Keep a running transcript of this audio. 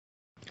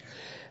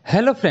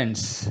Hello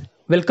friends,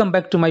 welcome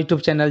back to my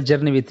YouTube channel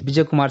Journey with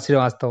Vijay Kumar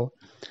Shrivastav.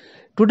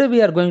 Today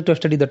we are going to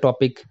study the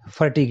topic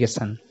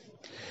fertigation.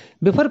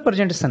 Before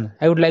presentation,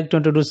 I would like to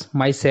introduce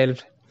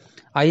myself.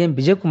 I am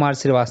Vijay Kumar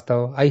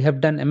Shrivastav. I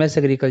have done M.Sc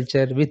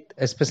Agriculture with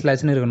a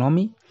specialization in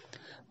Agronomy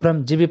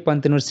from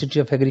Pant University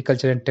of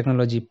Agriculture and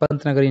Technology,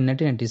 Pantnagar in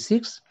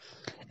 1996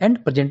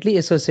 and presently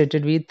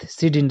associated with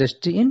seed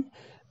industry in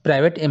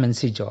private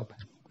MNC job.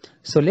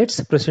 So let's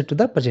proceed to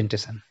the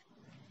presentation.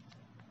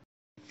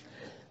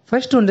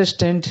 First, to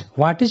understand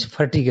what is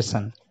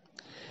fertigation.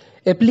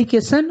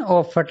 Application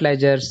of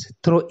fertilizers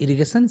through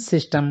irrigation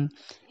system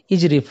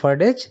is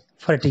referred as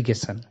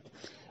fertigation.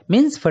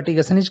 Means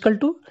fertigation is equal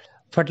to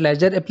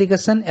fertilizer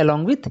application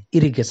along with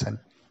irrigation.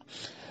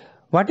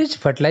 What is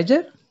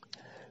fertilizer?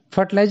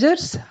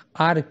 Fertilizers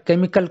are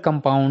chemical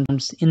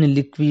compounds in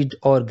liquid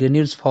or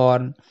granules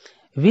form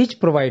which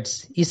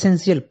provides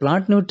essential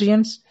plant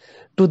nutrients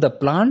to the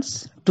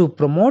plants to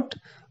promote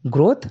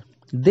growth.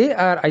 They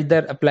are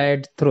either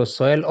applied through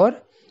soil or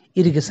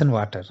irrigation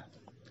water.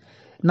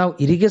 Now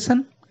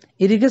irrigation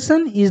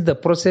is the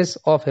process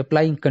of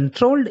applying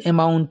controlled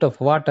amount of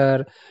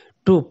water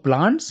to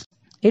plants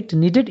at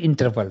needed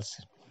intervals.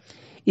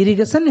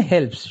 Irrigation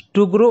helps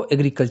to grow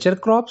agriculture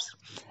crops,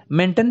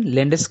 maintain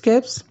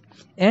landscapes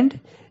and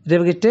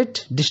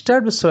vegetate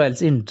disturbed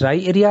soils in dry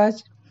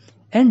areas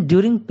and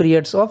during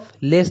periods of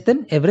less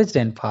than average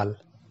rainfall.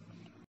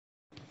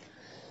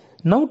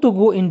 Now to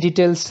go in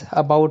details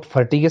about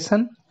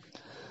fertigation.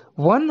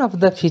 One of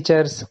the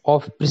features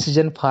of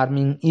precision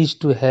farming is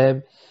to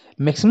have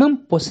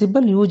maximum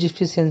possible use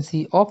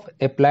efficiency of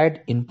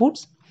applied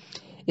inputs,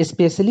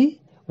 especially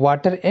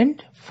water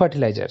and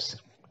fertilizers.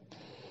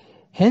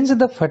 Hence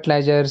the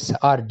fertilizers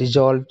are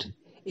dissolved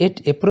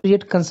at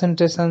appropriate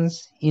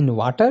concentrations in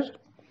water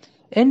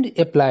and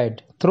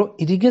applied through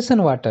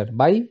irrigation water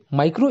by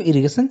micro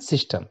irrigation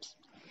systems.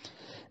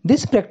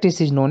 This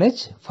practice is known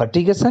as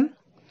fertigation,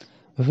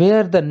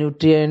 where the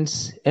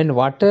nutrients and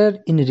water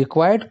in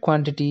required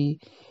quantity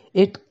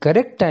at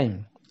correct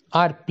time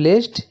are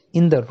placed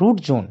in the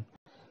root zone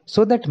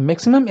so that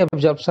maximum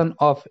absorption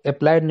of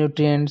applied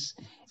nutrients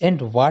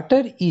and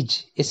water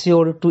is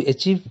assured to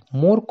achieve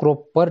more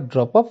crop per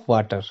drop of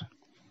water.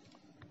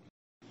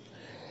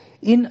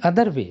 In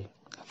other way,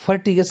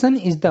 fertigation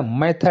is the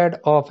method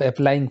of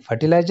applying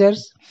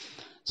fertilizers,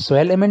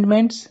 soil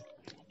amendments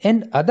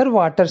and other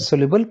water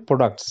soluble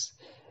products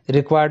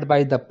required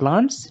by the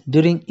plants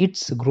during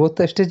its growth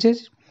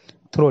stages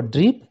through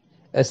drip,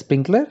 a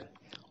sprinkler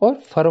or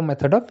furrow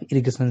method of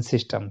irrigation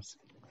systems.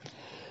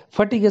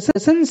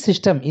 Fertigation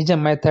system is a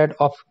method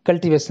of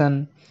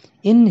cultivation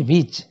in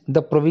which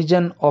the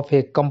provision of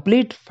a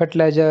complete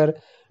fertilizer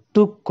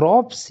to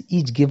crops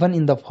is given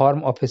in the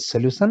form of a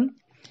solution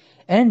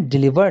and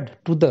delivered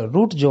to the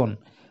root zone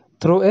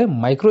through a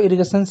micro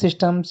irrigation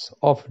systems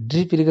of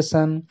drip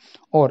irrigation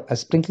or a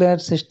sprinkler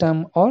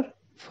system or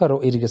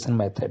furrow irrigation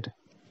method.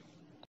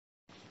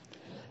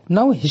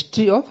 Now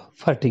history of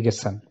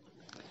fertigation.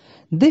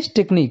 This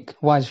technique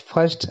was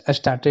first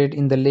started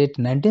in the late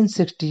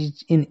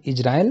 1960s in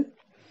Israel.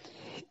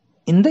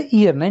 In the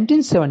year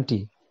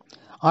 1970,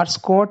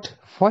 Scott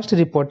first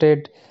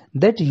reported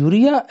that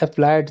urea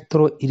applied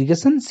through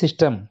irrigation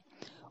system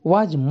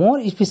was more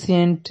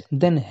efficient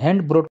than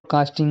hand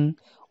broadcasting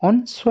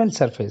on soil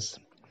surface.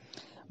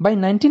 By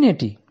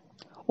 1980,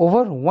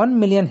 over 1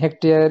 million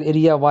hectare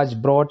area was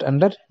brought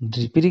under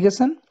drip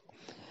irrigation.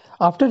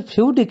 After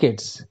few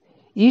decades,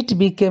 it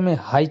became a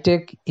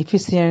high-tech,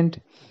 efficient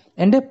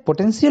and a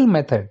potential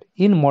method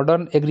in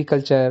modern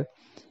agriculture,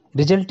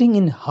 resulting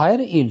in higher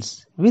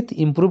yields with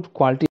improved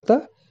quality of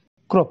the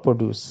crop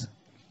produce.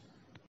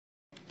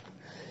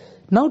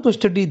 Now to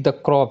study the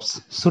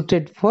crops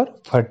suited for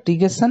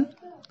fertigation.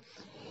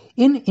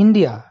 In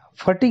India,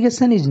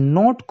 fertigation is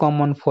not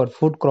common for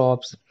food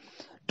crops.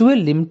 To a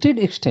limited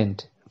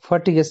extent,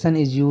 fertigation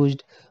is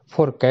used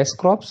for cash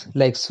crops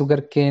like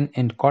sugarcane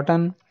and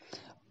cotton,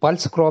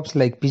 pulse crops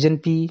like pigeon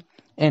pea,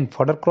 and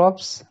fodder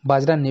crops,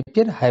 Bajra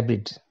Napier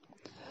hybrid.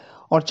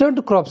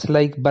 Orchard crops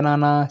like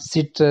banana,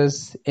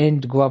 citrus,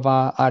 and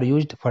guava are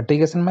used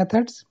fertigation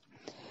methods.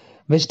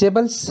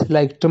 Vegetables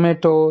like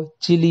tomato,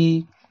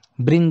 chili,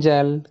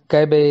 brinjal,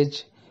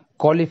 cabbage,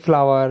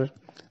 cauliflower,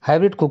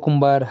 hybrid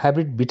cucumber,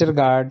 hybrid bitter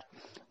gourd,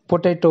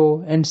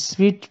 potato, and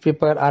sweet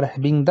pepper are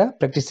having the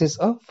practices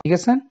of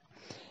fertigation.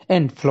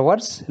 And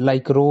flowers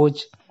like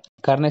rose,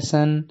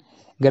 carnation,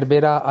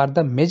 gerbera are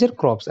the major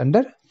crops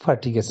under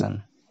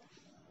fertigation.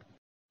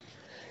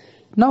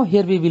 Now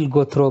here we will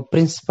go through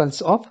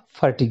principles of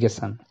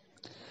fertigation.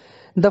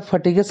 The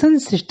fertigation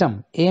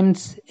system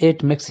aims at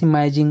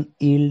maximizing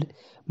yield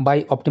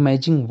by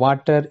optimizing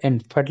water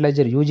and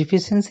fertilizer use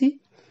efficiency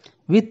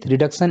with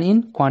reduction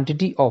in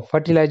quantity of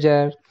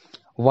fertilizer,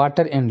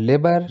 water and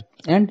labor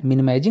and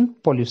minimizing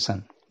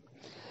pollution.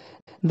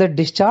 The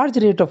discharge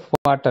rate of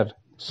water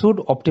should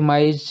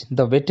optimize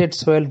the wetted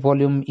soil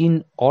volume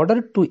in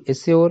order to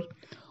assure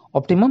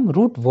optimum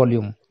root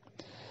volume.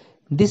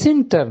 This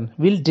in turn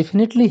will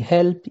definitely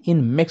help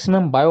in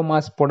maximum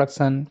biomass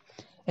production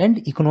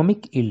and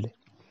economic yield.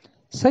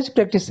 Such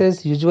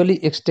practices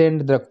usually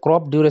extend the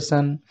crop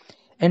duration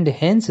and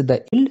hence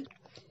the yield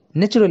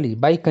naturally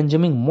by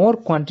consuming more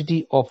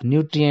quantity of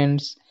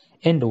nutrients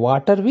and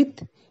water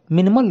with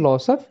minimal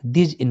loss of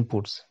these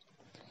inputs.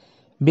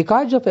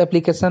 Because of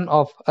application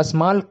of a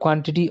small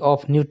quantity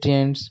of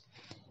nutrients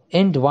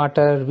and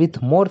water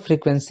with more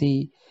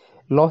frequency,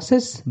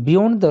 losses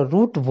beyond the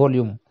root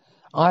volume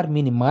are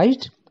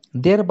minimized,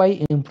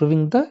 thereby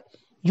improving the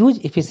use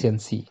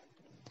efficiency.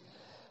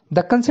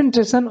 The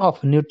concentration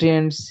of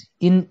nutrients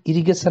in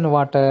irrigation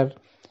water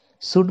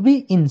should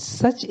be in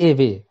such a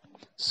way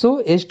so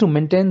as to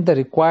maintain the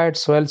required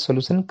soil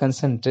solution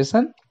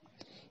concentration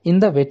in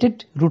the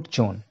wetted root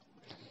zone.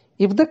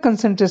 If the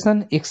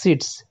concentration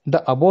exceeds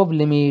the above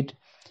limit,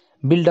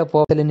 buildup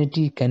of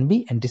salinity can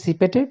be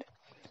anticipated,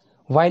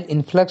 while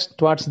influx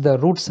towards the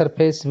root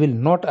surface will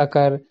not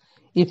occur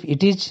if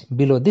it is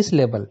below this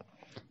level,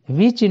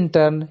 which in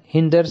turn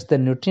hinders the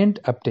nutrient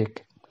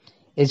uptake,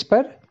 as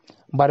per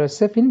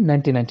Barosef in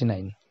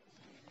 1999.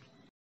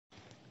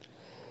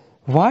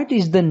 What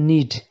is the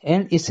need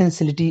and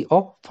essentiality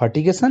of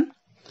fertigation?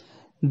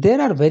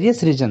 There are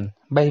various reasons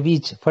by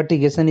which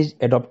fertigation is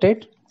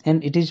adopted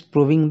and it is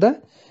proving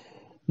the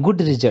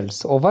good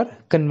results over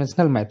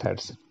conventional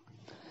methods.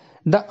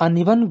 The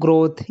uneven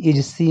growth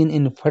is seen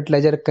in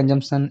fertilizer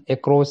consumption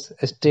across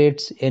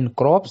states and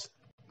crops.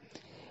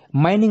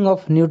 Mining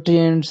of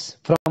nutrients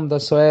from the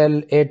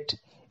soil at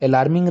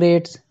alarming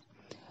rates.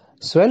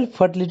 Soil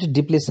fertility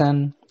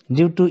depletion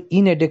due to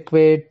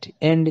inadequate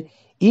and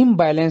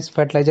imbalanced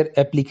fertilizer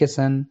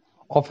application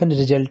often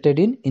resulted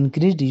in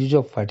increased use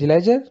of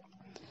fertilizer.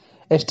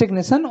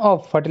 Stagnation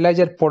of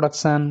fertilizer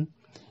production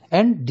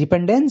and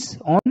dependence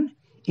on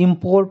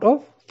import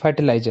of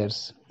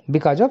fertilizers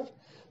because of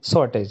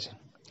shortage.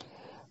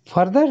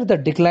 Further, the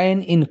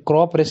decline in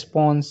crop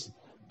response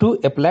to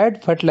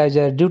applied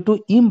fertilizer due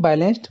to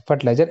imbalanced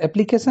fertilizer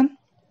application,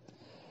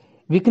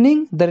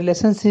 weakening the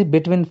relationship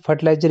between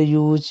fertilizer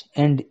use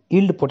and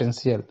yield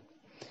potential.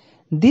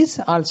 This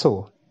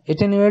also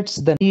attenuates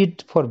the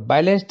need for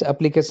balanced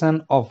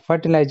application of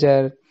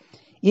fertilizer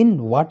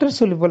in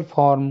water-soluble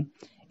form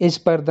as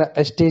per the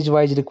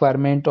stage-wise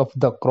requirement of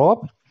the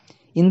crop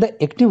in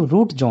the active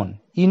root zone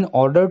in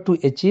order to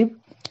achieve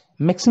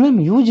maximum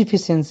use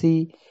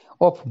efficiency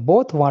of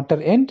both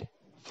water and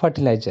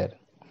fertilizer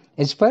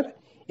as per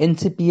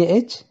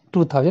NCPH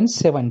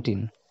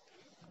 2017.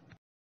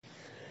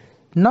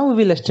 Now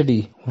we will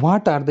study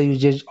what are the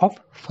uses of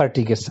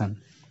fertigation.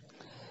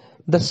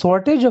 The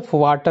shortage of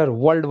water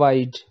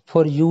worldwide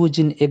for use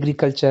in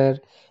agriculture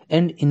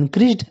and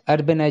increased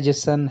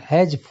urbanization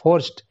has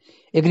forced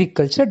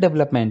agriculture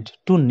development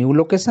to new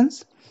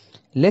locations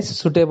less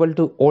suitable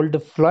to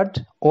old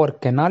flood or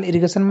canal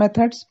irrigation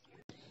methods,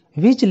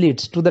 which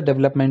leads to the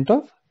development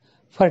of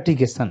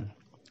fertigation.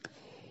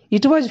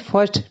 It was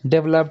first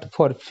developed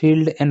for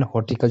field and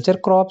horticulture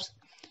crops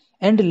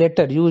and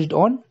later used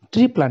on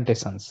tree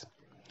plantations.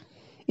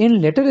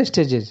 In later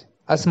stages,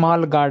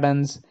 small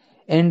gardens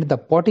and the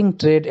potting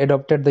trade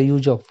adopted the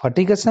use of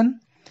fertigation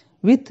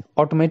with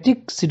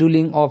automatic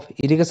scheduling of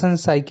irrigation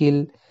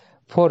cycle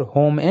for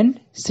home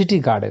and city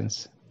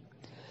gardens.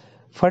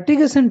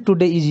 Fertigation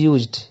today is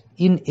used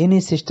in any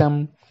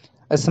system,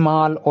 a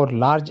small or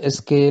large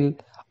scale,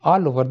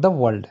 all over the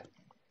world.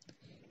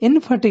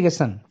 In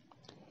fertigation,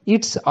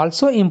 it's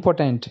also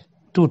important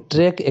to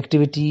track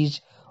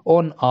activities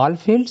on all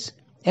fields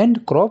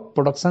and crop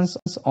productions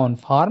on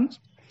farms.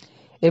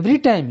 Every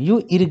time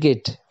you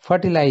irrigate,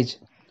 fertilize,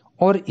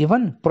 or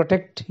even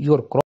protect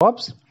your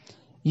crops,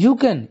 you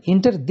can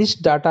enter this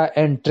data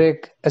and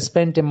track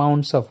spent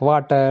amounts of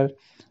water,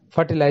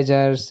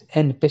 fertilizers,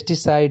 and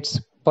pesticides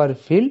per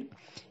field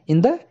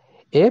in the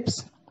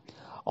apps.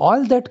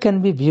 All that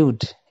can be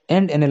viewed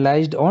and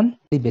analyzed on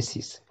daily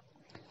basis.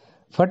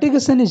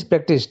 Fertigation is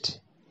practiced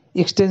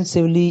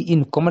extensively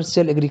in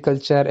commercial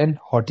agriculture and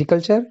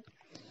horticulture.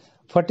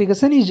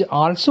 Fertigation is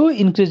also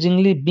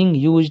increasingly being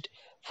used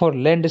for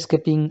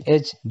landscaping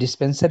as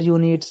dispenser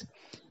units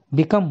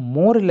become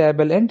more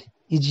reliable and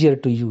easier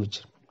to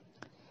use.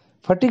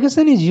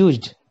 Fertigation is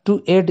used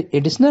to add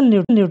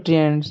additional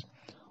nutrients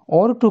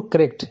or to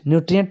correct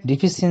nutrient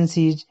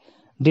deficiencies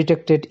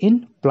detected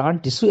in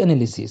plant tissue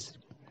analysis.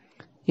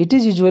 It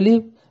is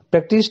usually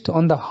practiced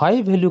on the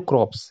high value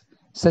crops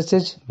such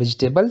as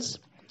vegetables,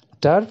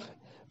 turf,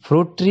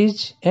 fruit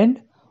trees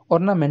and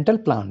ornamental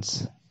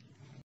plants.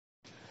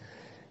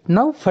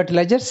 Now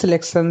fertilizer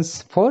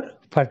selections for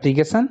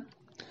fertigation.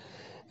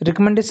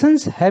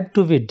 Recommendations have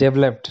to be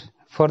developed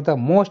for the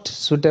most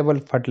suitable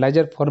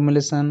fertilizer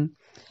formulation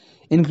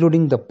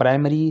including the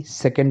primary,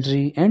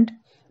 secondary and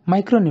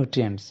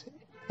micronutrients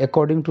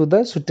according to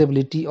the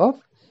suitability of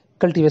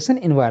cultivation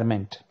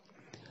environment.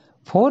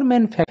 Four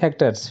main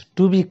factors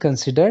to be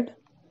considered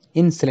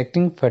in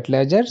selecting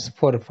fertilizers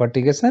for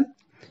fertigation,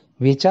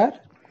 which are: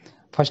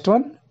 first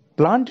one,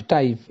 plant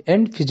type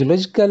and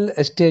physiological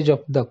stage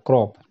of the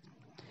crop.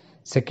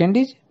 Second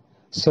is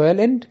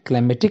soil and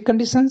climatic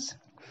conditions.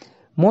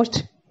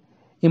 Most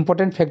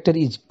important factor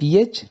is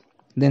pH,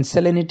 then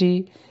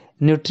salinity,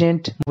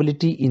 nutrient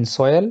mobility in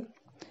soil.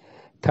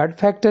 Third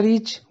factor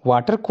is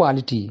water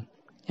quality.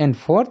 And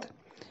fourth,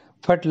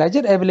 fertilizer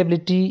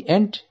availability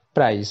and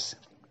price.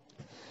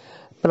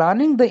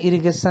 Planning the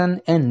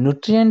irrigation and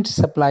nutrient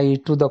supply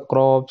to the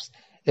crops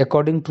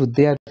according to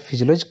their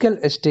physiological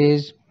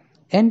stage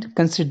and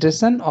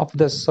consideration of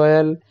the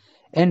soil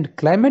and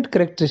climate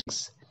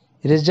characteristics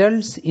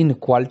results in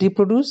quality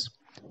produce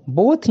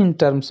both in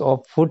terms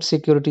of food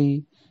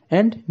security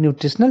and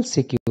nutritional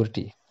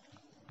security.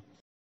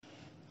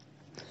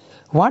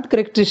 What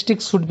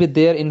characteristics should be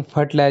there in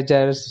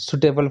fertilizers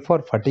suitable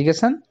for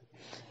fertigation?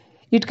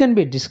 It can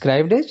be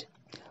described as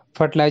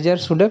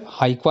fertilizers should have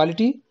high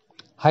quality,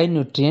 high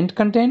nutrient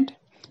content,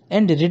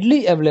 and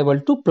readily available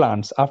to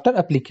plants after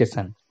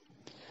application.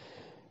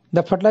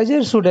 The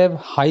fertilizer should have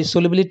high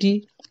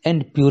solubility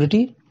and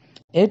purity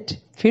at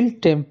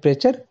field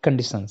temperature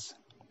conditions.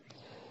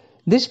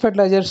 This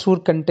fertilizer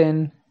should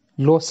contain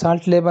low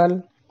salt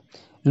level,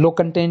 low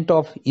content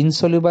of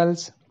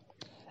insolubles,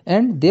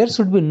 and there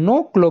should be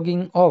no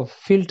clogging of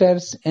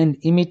filters and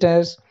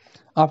emitters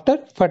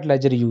after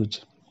fertilizer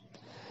use.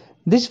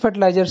 This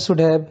fertilizer should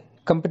have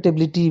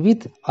compatibility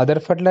with other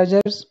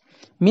fertilizers,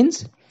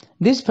 means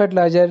this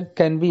fertilizer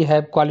can be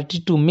have quality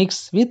to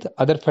mix with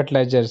other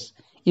fertilizers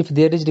if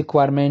there is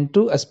requirement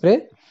to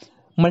spray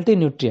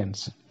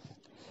multi-nutrients.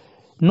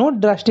 No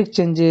drastic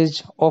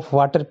changes of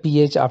water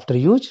pH after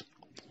use,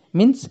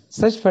 means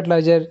such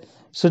fertilizer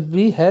should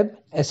be have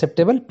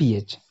acceptable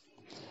pH.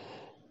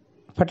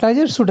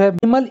 Fertilizer should have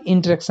minimal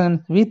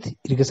interaction with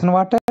irrigation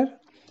water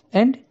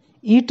and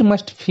it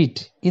must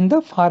fit in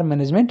the farm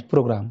management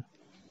program.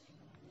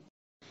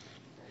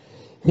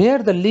 Here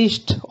the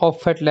list of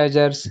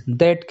fertilizers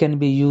that can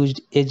be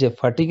used as a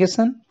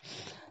fertigation.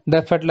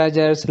 The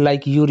fertilizers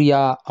like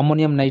urea,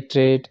 ammonium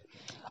nitrate,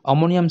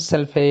 ammonium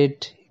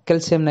sulfate,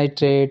 calcium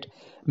nitrate,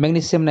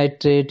 magnesium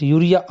nitrate,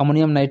 urea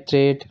ammonium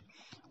nitrate,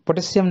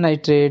 potassium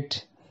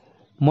nitrate,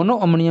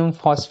 monoammonium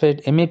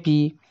phosphate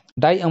MAP,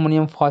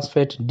 diammonium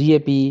phosphate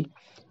DAP,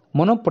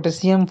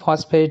 monopotassium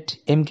phosphate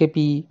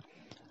MKP,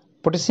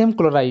 potassium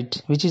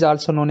chloride which is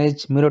also known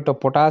as muriate of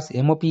potash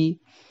MOP,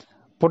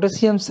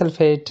 potassium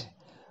sulfate,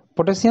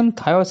 potassium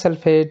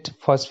thiosulfate,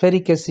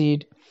 phosphoric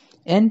acid,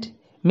 and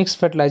mixed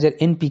fertilizer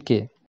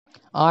NPK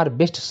are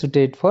best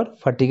suited for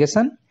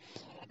fertigation,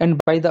 and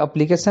by the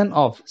application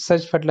of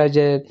such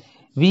fertilizer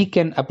we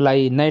can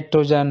apply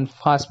nitrogen,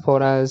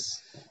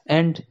 phosphorus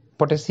and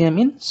potassium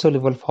in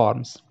soluble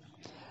forms.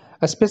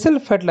 Special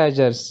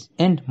fertilizers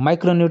and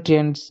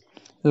micronutrients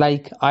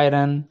like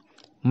iron,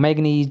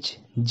 manganese,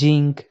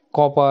 zinc,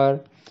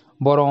 copper,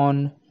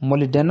 boron,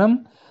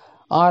 molybdenum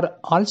are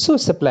also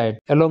supplied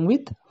along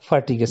with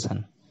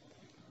fertigation.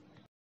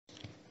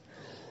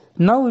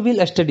 Now we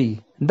will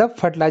study the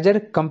fertilizer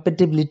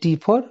compatibility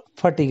for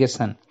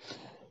fertigation.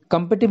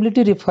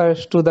 Compatibility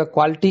refers to the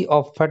quality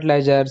of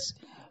fertilizers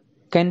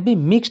can be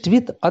mixed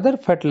with other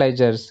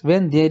fertilizers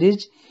when there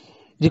is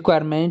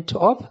requirement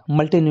of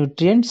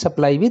multi-nutrient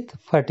supply with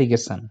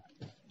fertigation.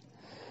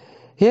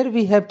 Here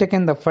we have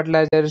taken the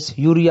fertilizers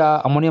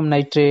urea, ammonium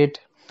nitrate,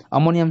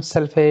 ammonium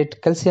sulfate,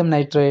 calcium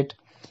nitrate,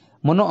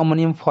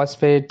 monoammonium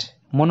phosphate,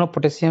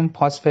 monopotassium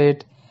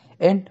phosphate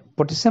and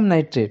potassium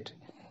nitrate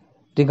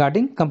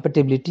regarding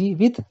compatibility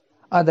with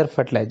other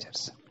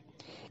fertilizers.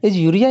 As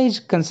urea is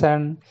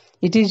concerned,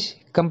 it is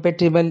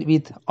compatible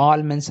with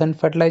all mentioned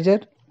fertilizer.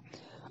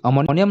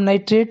 Ammonium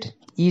nitrate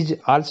is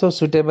also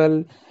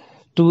suitable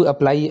to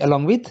apply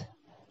along with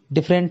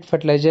different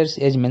fertilizers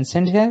as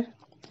mentioned here.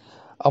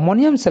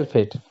 Ammonium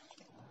sulfate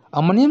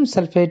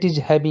is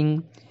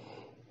having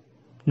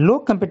low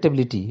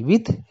compatibility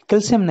with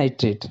calcium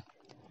nitrate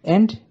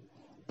and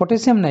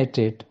potassium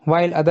nitrate,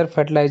 while other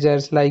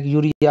fertilizers like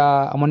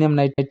urea, ammonium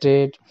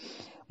nitrate,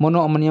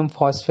 monoammonium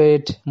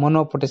phosphate,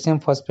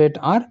 monopotassium phosphate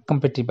are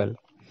compatible.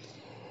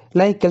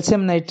 Like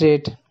calcium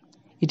nitrate,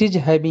 it is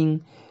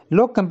having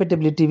low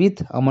compatibility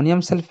with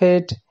ammonium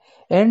sulfate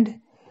and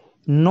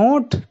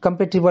not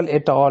compatible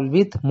at all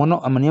with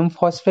monoammonium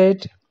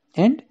phosphate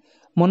and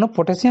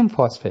monopotassium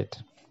phosphate.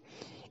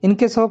 In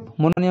case of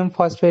monoammonium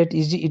phosphate,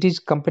 it is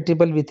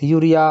compatible with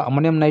urea,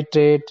 ammonium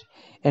nitrate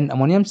and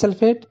ammonium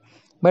sulfate,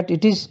 but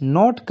it is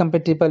not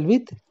compatible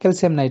with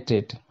calcium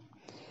nitrate.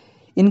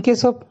 In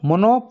case of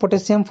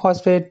monopotassium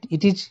phosphate,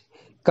 it is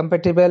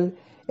compatible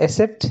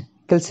except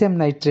calcium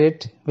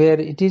nitrate where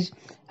it is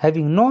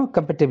having no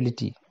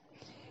compatibility.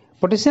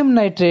 Potassium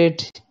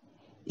nitrate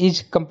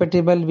is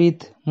compatible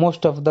with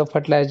most of the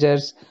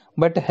fertilizers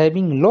but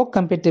having low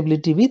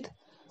compatibility with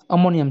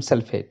ammonium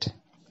sulfate.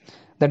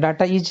 The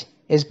data is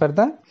as per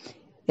the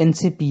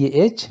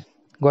NCPAH,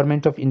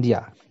 Government of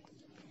India.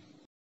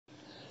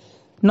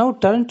 Now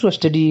turn to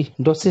study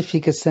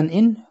dosification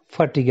in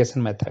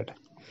fertigation method.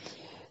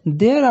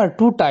 There are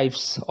two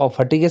types of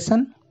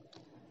fertigation.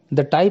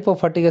 The type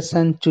of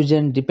fertigation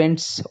chosen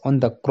depends on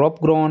the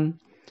crop grown,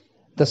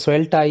 the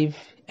soil type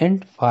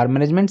and farm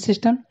management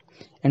system,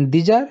 and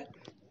these are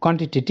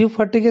quantitative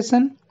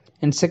fertigation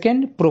and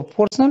second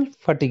proportional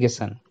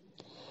fertigation.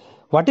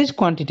 What is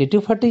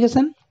quantitative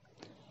fertigation?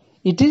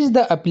 It is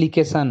the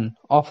application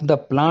of the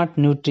plant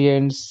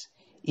nutrients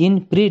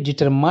in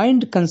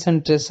predetermined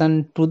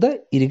concentration to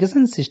the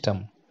irrigation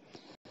system.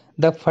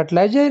 The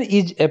fertilizer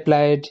is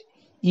applied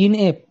in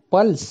a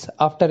pulse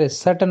after a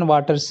certain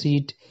water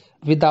sheet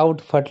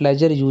without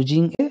fertilizer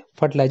using a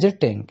fertilizer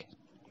tank.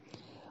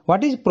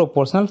 What is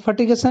proportional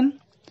fertigation?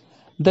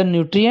 The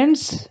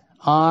nutrients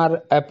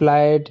are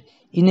applied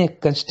in a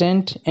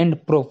constant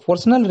and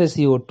proportional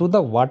ratio to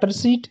the water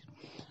sheet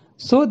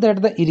so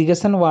that the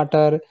irrigation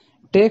water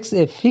takes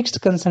a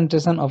fixed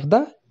concentration of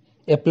the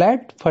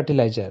applied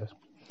fertilizer.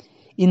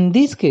 In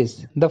this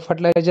case, the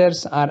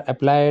fertilizers are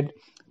applied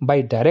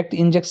by direct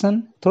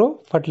injection through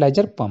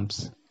fertilizer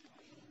pumps.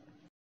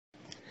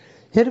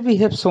 Here we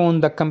have shown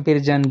the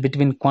comparison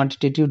between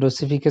quantitative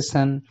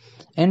dosification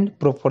and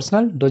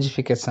proportional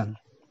dosification.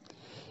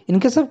 In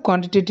case of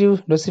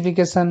quantitative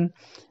dosification,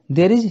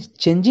 there is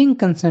changing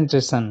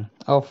concentration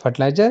of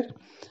fertilizer.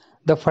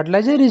 The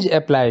fertilizer is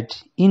applied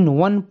in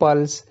one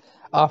pulse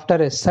after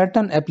a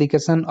certain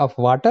application of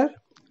water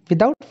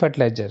without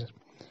fertilizer.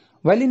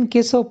 While in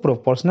case of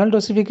proportional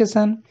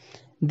dosification,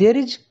 there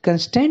is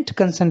constant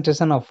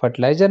concentration of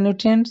fertilizer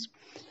nutrients,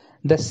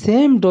 the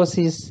same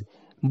doses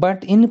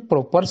but in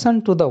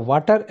proportion to the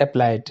water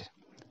applied.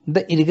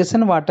 The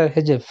irrigation water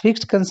has a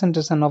fixed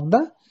concentration of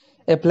the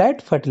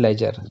applied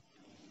fertilizer.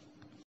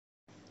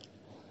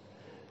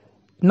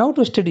 Now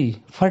to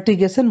study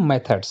fertigation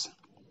methods.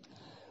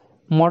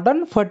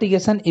 Modern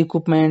fertigation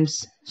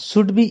equipments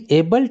should be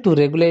able to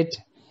regulate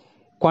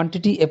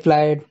quantity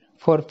applied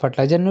for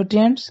fertilizer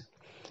nutrients,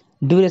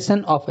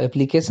 duration of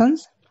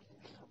applications,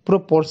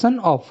 proportion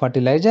of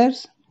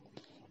fertilizers,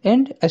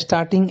 and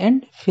starting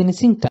and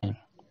finishing time.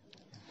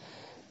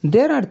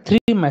 There are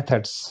three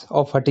methods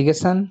of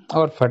fertigation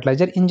or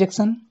fertilizer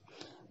injection.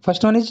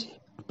 First one is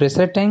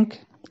pressure tank,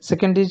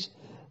 second is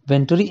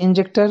venturi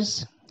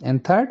injectors,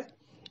 and third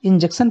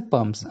injection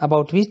pumps,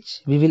 about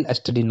which we will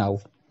study now.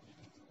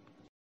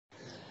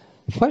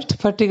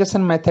 First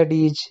fertigation method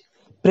is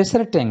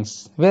pressure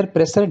tanks, where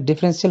pressure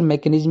differential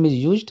mechanism is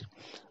used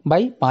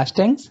by pass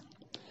tanks.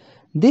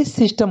 This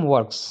system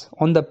works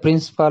on the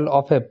principle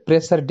of a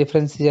pressure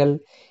differential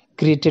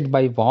created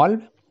by valve,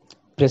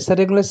 pressure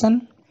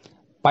regulation,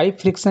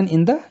 pipe friction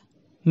in the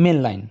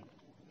main line.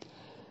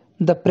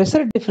 The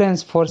pressure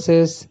difference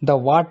forces the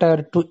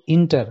water to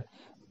enter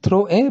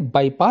through a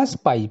bypass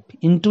pipe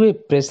into a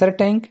pressure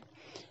tank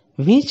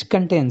which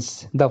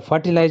contains the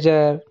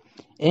fertilizer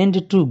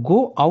and to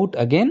go out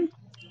again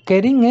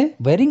carrying a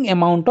varying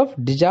amount of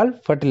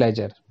dissolved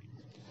fertilizer.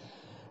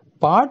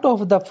 Part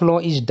of the flow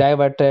is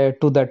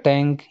diverted to the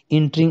tank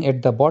entering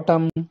at the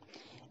bottom.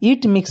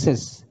 It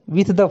mixes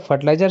with the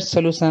fertilizer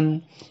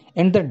solution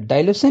and the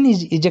dilution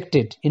is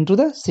ejected into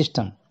the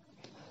system.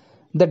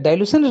 The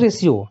dilution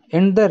ratio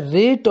and the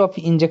rate of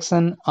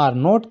injection are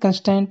not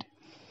constant.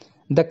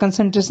 The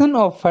concentration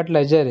of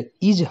fertilizer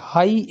is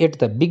high at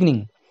the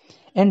beginning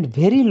and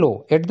very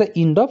low at the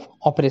end of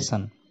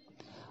operation.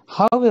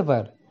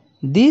 However,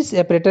 this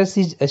apparatus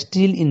is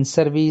still in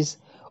service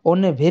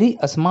on a very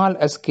small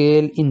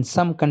scale in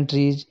some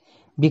countries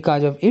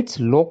because of its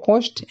low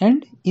cost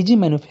and easy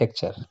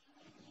manufacture.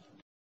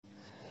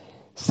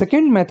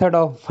 Second method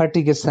of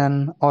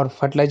fertigation or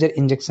fertilizer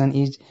injection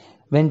is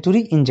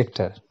venturi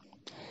injector.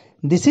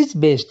 This is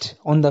based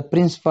on the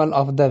principle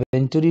of the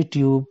venturi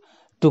tube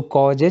to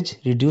cause a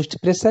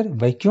reduced pressure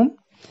vacuum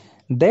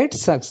that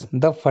sucks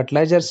the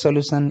fertilizer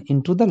solution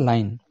into the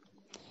line.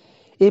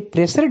 A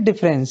pressure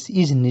difference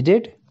is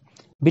needed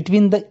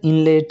between the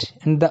inlet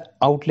and the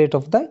outlet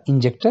of the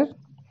injector.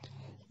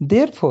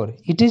 Therefore,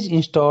 it is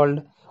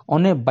installed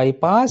on a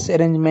bypass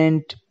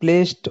arrangement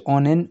placed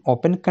on an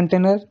open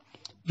container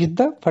with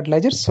the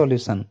fertilizer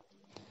solution.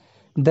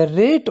 The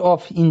rate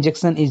of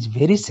injection is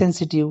very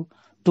sensitive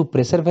to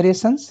pressure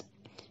variations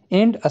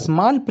and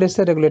small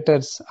pressure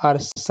regulators are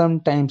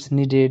sometimes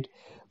needed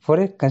for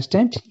a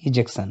constant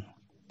ejection.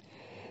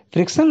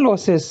 Friction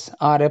losses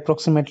are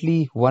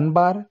approximately 1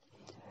 bar.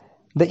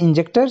 The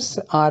injectors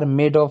are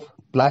made of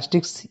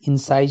plastics in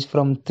size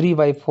from 3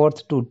 by 4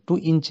 to 2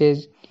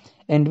 inches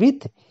and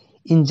with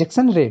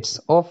injection rates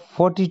of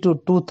 40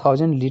 to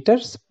 2000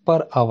 liters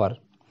per hour.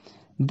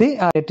 They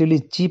are relatively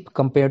cheap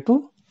compared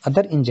to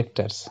other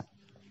injectors.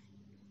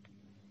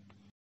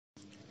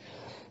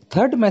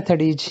 Third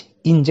method is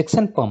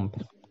injection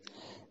pump.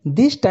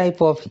 This type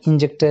of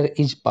injector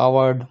is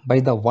powered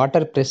by the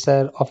water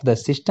pressure of the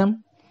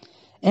system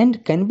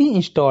and can be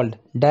installed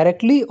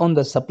directly on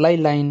the supply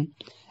line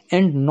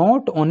and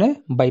not on a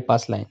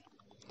bypass line.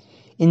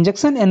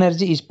 Injection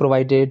energy is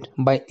provided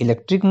by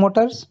electric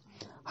motors,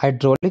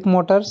 hydraulic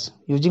motors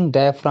using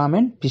diaphragm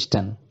and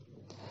piston.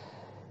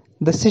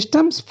 The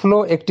system's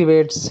flow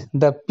activates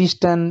the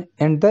piston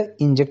and the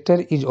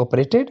injector is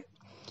operated,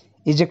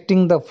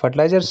 ejecting the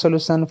fertilizer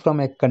solution from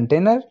a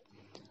container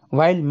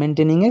while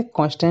maintaining a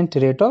constant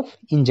rate of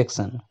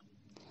injection.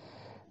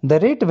 The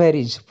rate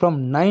varies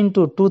from 9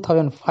 to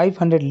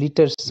 2500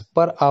 liters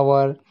per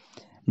hour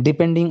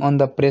depending on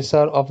the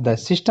pressure of the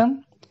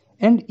system,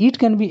 and it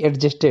can be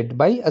adjusted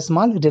by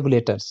small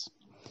regulators.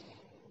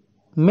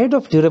 Made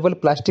of durable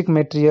plastic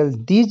material,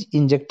 these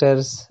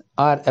injectors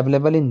are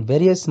available in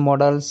various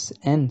models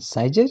and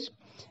sizes,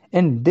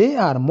 and they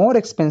are more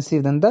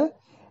expensive than the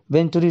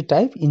Venturi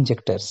type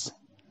injectors.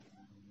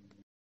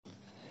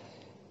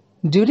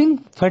 During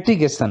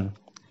fertigation,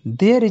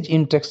 there is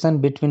interaction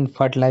between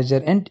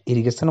fertilizer and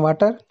irrigation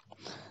water.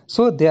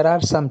 So there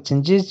are some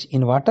changes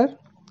in water.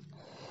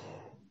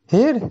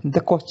 Here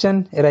the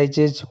question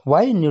arises,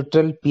 why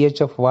neutral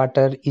pH of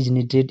water is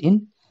needed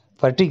in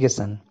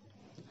fertigation.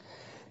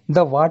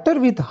 The water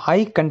with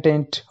high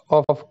content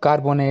of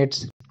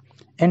carbonates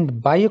and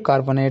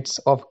bicarbonates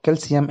of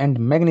calcium and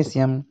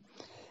magnesium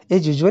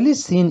is usually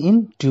seen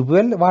in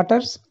tubewell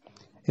waters,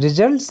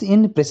 results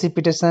in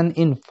precipitation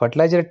in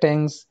fertilizer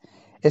tanks,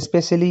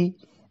 especially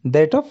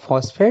that of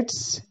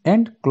phosphates,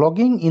 and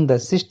clogging in the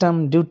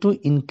system due to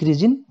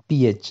increase in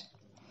pH.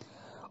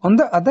 On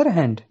the other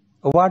hand,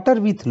 water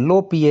with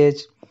low pH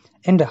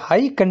and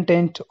high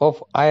content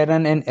of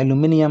iron and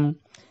aluminium,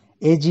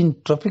 as in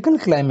tropical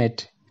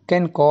climate,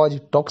 can cause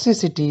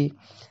toxicity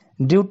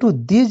due to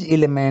these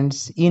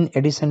elements in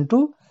addition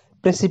to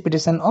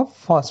precipitation of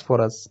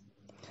phosphorus.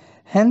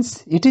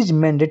 Hence, it is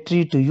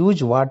mandatory to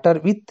use water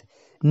with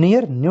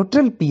near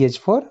neutral pH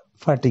for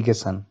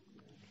fertigation.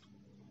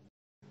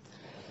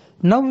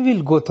 Now we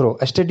will go through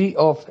a study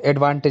of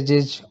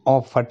advantages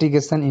of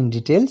fertigation in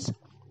details.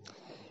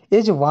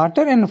 As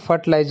water and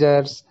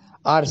fertilizers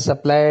are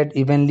supplied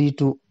evenly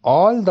to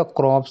all the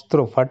crops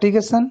through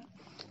fertigation,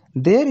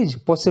 there is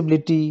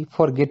possibility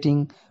for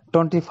getting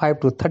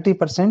 25 to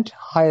 30%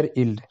 higher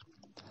yield.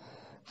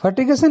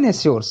 Fertigation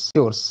assures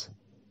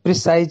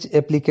precise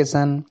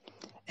application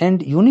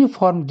and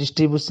uniform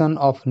distribution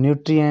of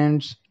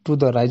nutrients to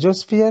the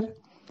rhizosphere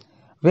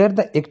where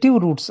the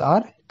active roots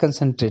are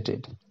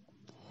concentrated.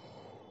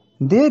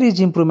 There is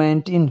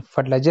improvement in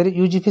fertilizer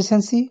use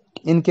efficiency.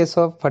 In case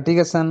of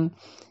fertigation,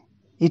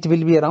 it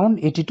will be around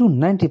 80 to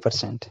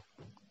 90%.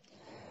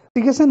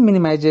 Fertigation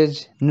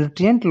minimizes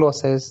nutrient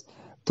losses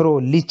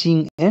through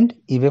leaching and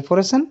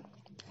evaporation,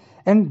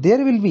 and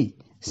there will be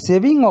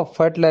saving of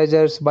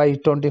fertilizers by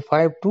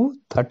 25 to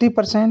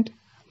 30%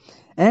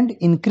 and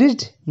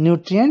increased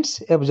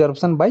nutrients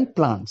absorption by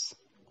plants.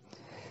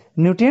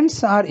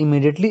 Nutrients are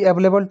immediately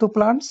available to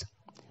plants,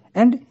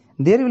 and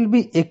there will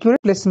be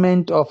accurate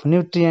placement of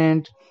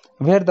nutrient.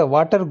 Where the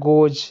water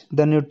goes,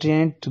 the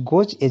nutrient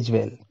goes as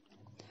well.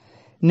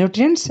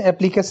 Nutrients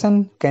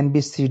application can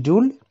be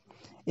scheduled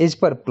as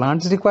per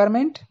plant's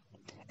requirement,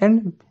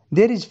 and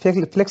there is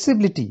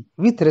flexibility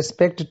with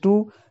respect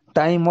to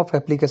time of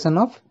application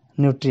of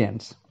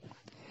nutrients.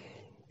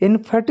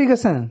 In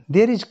fertigation,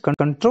 there is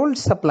controlled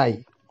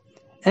supply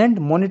and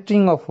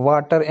monitoring of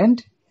water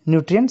and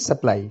nutrient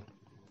supply.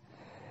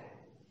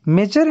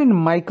 Major and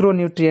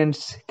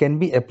micronutrients can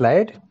be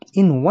applied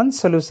in one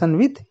solution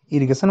with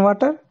irrigation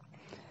water.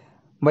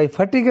 By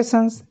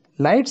fertigations,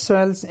 light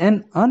soils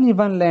and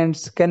uneven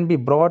lands can be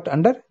brought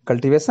under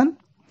cultivation.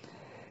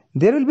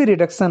 There will be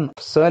reduction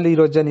of soil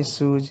erosion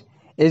issues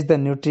as the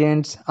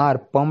nutrients are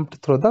pumped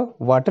through the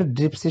water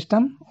drip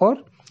system or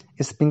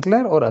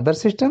sprinkler or other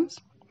systems.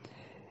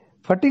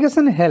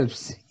 Fertigation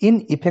helps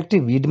in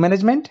effective weed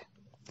management,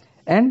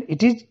 and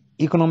it is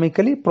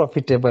economically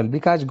profitable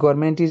because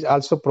government is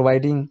also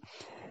providing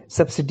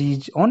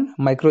subsidies on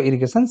micro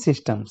irrigation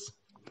systems.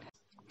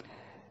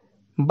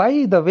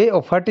 By the way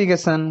of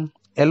fertigation,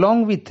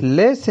 along with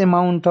less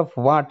amount of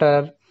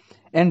water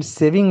and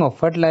saving of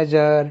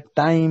fertilizer,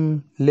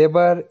 time,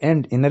 labor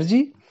and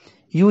energy,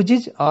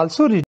 usage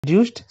also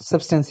reduced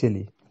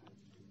substantially.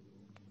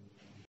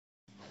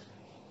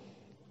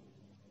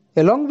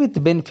 Along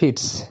with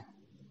benefits,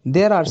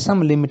 there are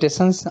some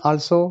limitations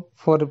also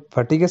for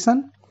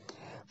fertigation.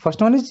 First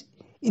one is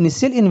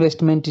initial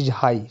investment is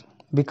high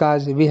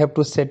because we have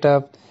to set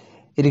up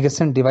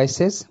irrigation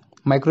devices,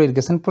 micro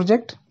irrigation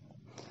project,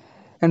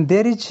 and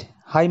there is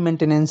high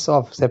maintenance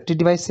of safety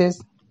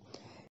devices,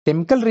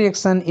 chemical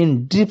reaction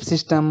in drip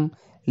system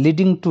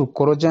leading to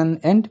corrosion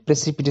and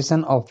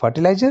precipitation of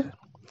fertilizer.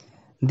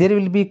 There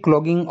will be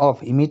clogging of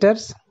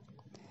emitters.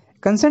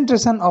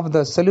 Concentration of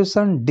the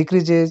solution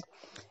decreases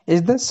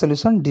as the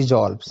solution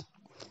dissolves.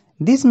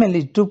 This may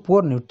lead to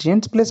poor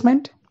nutrient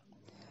placement.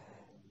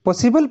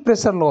 Possible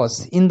pressure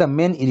loss in the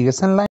main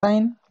irrigation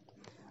line.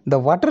 The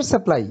water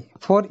supply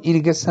for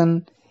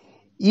irrigation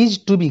is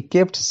to be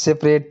kept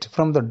separate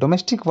from the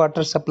domestic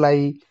water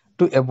supply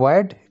to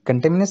avoid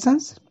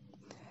contaminations.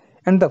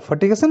 And the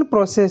fertigation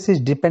process is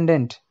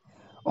dependent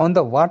on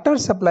the water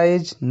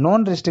supply's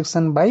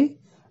non-restriction by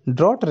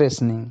drought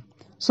rationing.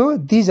 So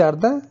these are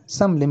the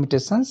some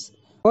limitations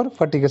for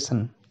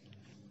fertigation.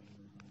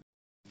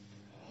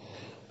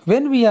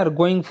 When we are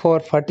going for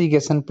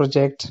fertigation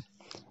project,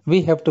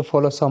 we have to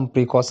follow some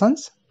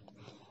precautions.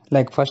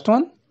 Like first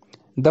one,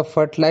 the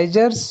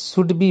fertilizers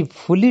should be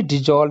fully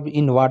dissolved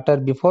in water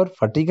before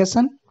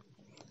fertigation.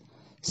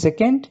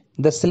 Second,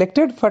 the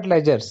selected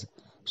fertilizers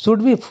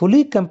should be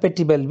fully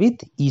compatible with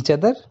each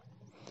other.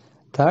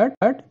 Third,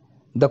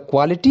 the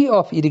quality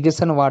of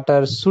irrigation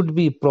water should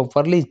be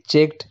properly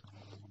checked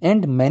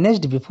and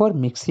managed before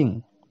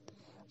mixing.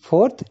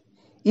 Fourth,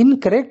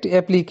 incorrect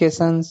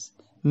applications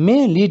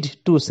may lead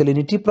to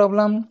salinity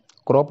problem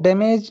crop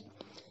damage,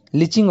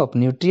 leaching of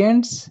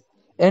nutrients,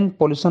 and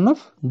pollution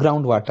of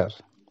groundwater.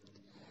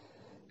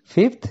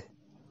 Fifth,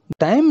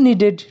 time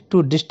needed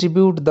to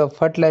distribute the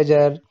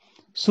fertilizer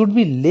should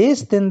be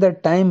less than the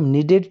time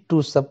needed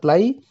to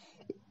supply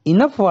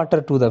enough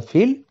water to the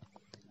field,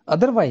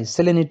 otherwise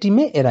salinity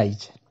may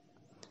arise.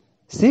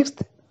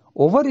 Sixth,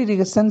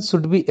 over-irrigation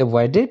should be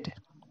avoided.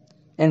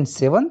 And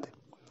seventh,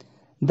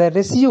 the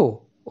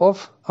ratio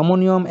of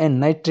ammonium and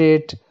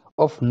nitrate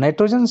of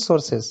nitrogen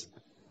sources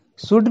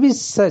should be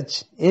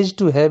such as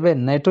to have a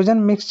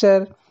nitrogen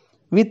mixture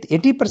with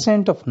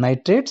 80% of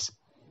nitrates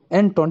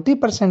and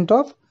 20%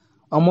 of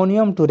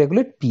ammonium to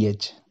regulate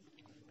pH.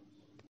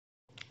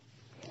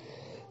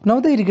 Now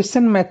the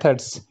irrigation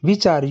methods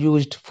which are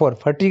used for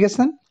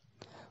fertigation.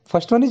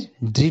 First one is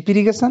drip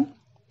irrigation,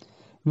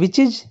 which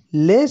is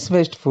less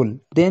wasteful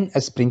than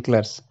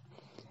sprinklers.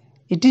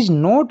 It is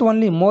not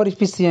only more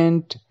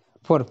efficient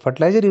for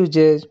fertilizer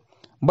usage,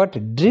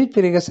 but drip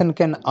irrigation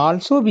can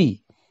also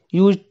be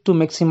used to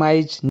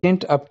maximize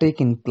nutrient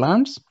uptake in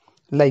plants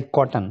like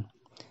cotton.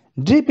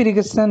 Drip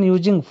irrigation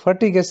using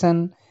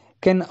fertigation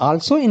can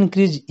also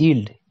increase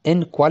yield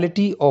and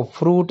quality of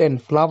fruit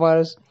and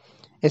flowers,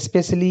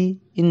 especially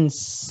in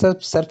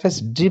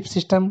subsurface drip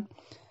system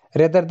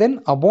rather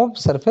than above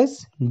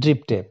surface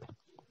drip tape.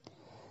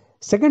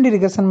 Second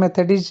irrigation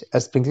method is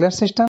a sprinkler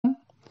system,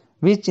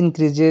 which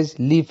increases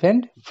leaf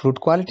and fruit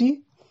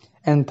quality.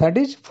 And third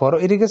is furrow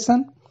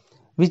irrigation,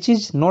 which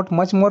is not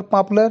much more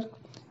popular,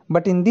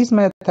 but in this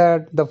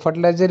method the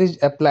fertilizer is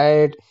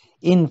applied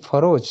in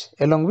furrows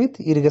along with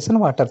irrigation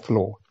water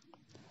flow.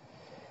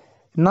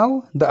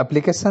 Now the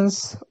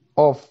applications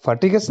of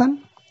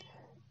fertigation.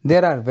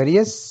 There are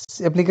various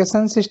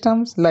application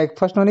systems, like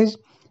first one is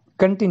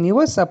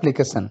continuous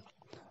application,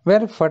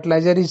 where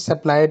fertilizer is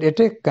supplied at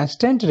a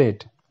constant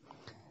rate.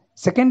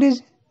 Second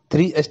is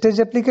three-stage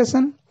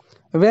application,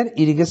 where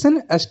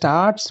irrigation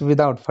starts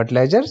without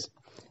fertilizers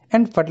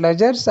and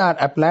fertilizers are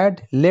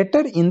applied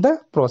later in the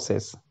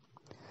process.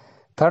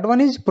 Third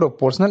one is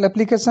proportional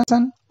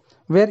application,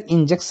 where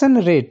injection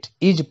rate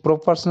is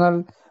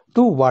proportional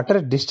to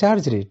water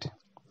discharge rate.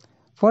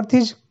 Fourth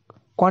is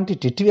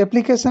quantitative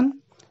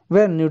application,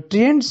 where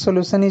nutrient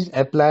solution is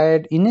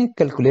applied in a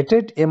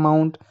calculated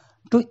amount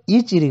to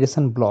each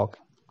irrigation block.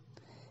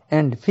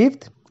 And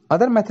fifth,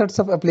 other methods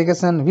of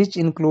application, which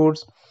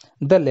includes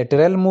the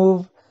lateral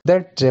move,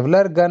 the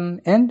traveler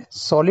gun, and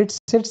solid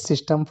set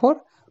system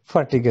for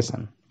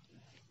fertigation.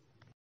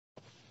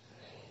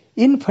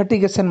 In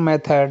fertigation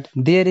method,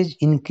 there is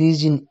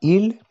increase in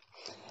yield.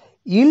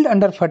 Yield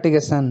under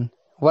fertigation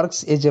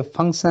works as a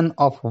function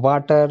of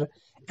water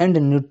and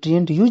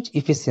nutrient use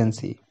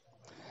efficiency.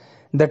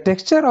 The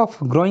texture of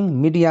growing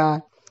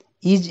media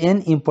is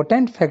an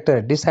important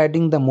factor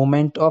deciding the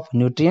movement of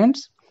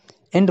nutrients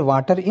and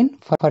water in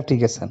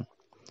fertigation.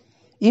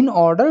 In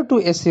order to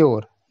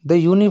assure the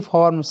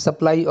uniform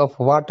supply of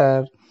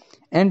water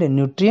and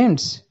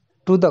nutrients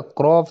to the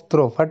crop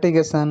through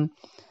fertigation,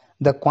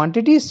 the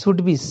quantity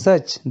should be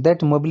such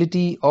that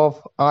mobility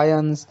of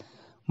ions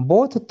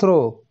both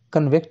through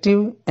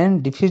convective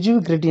and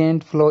diffusive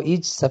gradient flow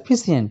is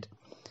sufficient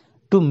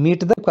to meet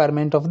the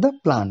requirement of the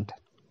plant.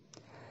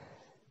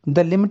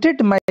 The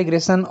limited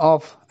migration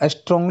of a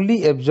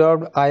strongly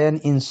absorbed ion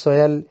in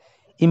soil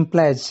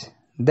implies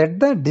that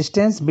the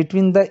distance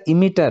between the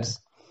emitters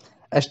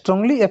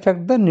strongly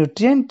affect the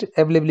nutrient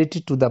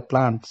availability to the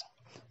plants,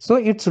 so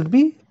it should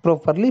be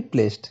properly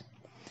placed.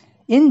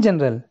 In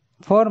general,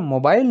 for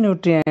mobile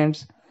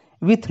nutrients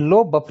with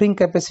low buffering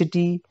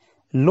capacity,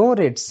 low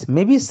rates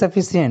may be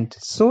sufficient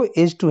so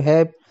as to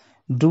have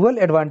dual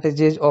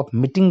advantages of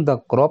meeting the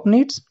crop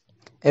needs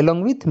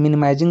along with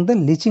minimizing the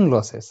leaching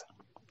losses.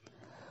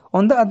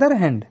 On the other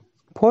hand,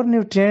 for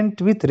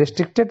nutrient with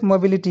restricted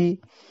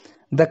mobility,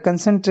 the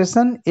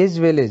concentration as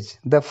well as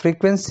the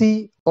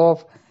frequency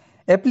of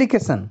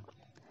application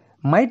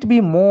might be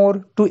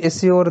more to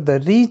assure the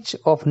reach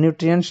of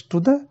nutrients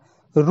to the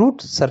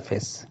root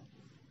surface.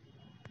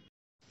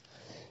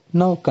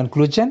 Now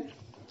conclusion.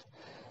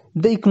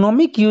 The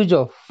economic use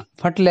of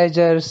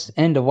fertilizers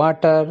and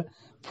water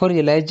for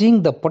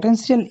realizing the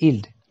potential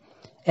yield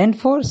and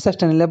for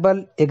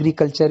sustainable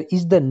agriculture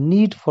is the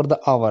need for the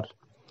hour.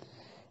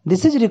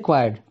 This is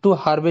required to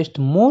harvest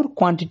more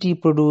quantity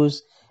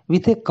produce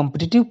with a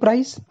competitive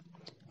price,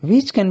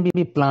 which can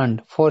be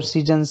planned for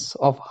seasons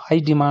of high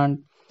demand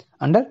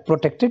under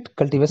protected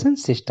cultivation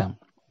system.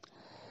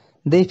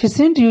 The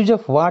efficient use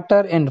of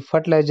water and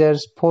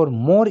fertilizers for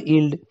more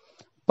yield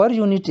per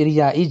unit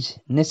area is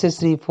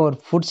necessary for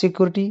food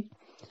security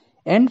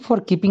and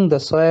for keeping the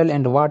soil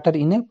and water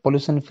in a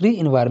pollution-free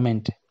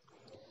environment.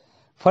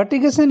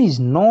 Fertigation is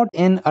not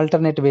an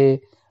alternate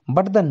way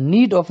but the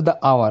need of the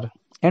hour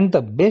and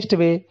the best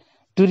way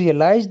to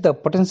realize the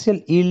potential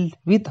yield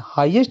with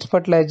highest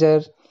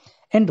fertilizer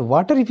and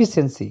water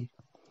efficiency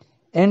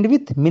and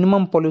with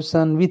minimum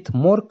pollution with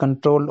more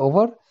control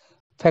over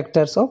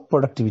factors of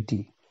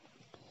productivity.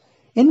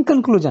 In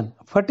conclusion,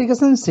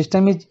 fertigation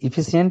system is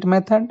efficient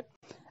method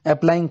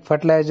applying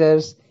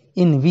fertilizers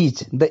in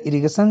which the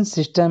irrigation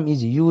system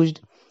is used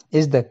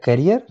as the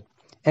carrier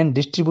and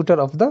distributor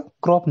of the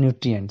crop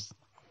nutrients.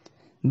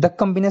 The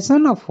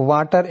combination of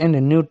water and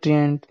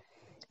nutrient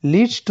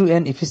leads to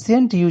an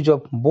efficient use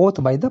of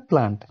both by the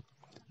plant.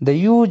 The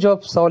use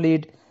of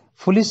solid,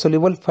 fully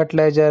soluble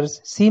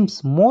fertilizers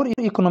seems more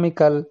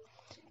economical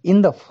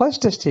in the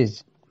first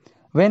stage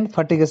when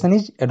fertigation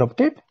is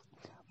adopted,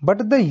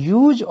 but the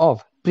use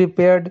of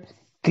prepared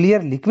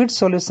clear liquid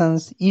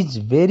solutions is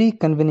very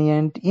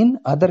convenient in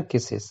other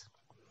cases.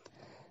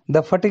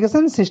 The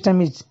fertigation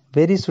system is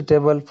very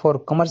suitable for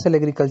commercial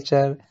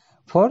agriculture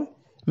for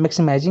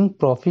maximizing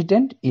profit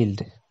and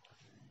yield.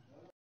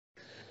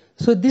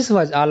 So this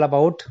was all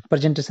about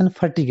presentation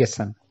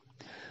fertigation.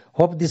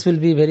 Hope this will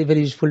be very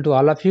useful to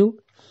all of you.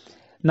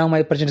 Now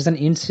my presentation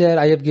ends here.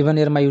 I have given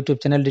here my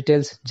YouTube channel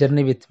details.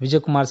 Journey with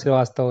Vijay Kumar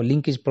Shrivastav.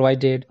 Link is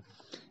provided.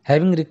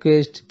 Having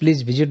request,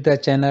 please visit the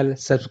channel,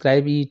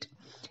 subscribe it,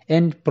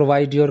 and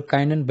provide your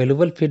kind and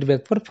valuable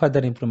feedback for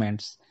further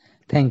improvements.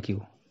 Thank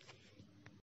you.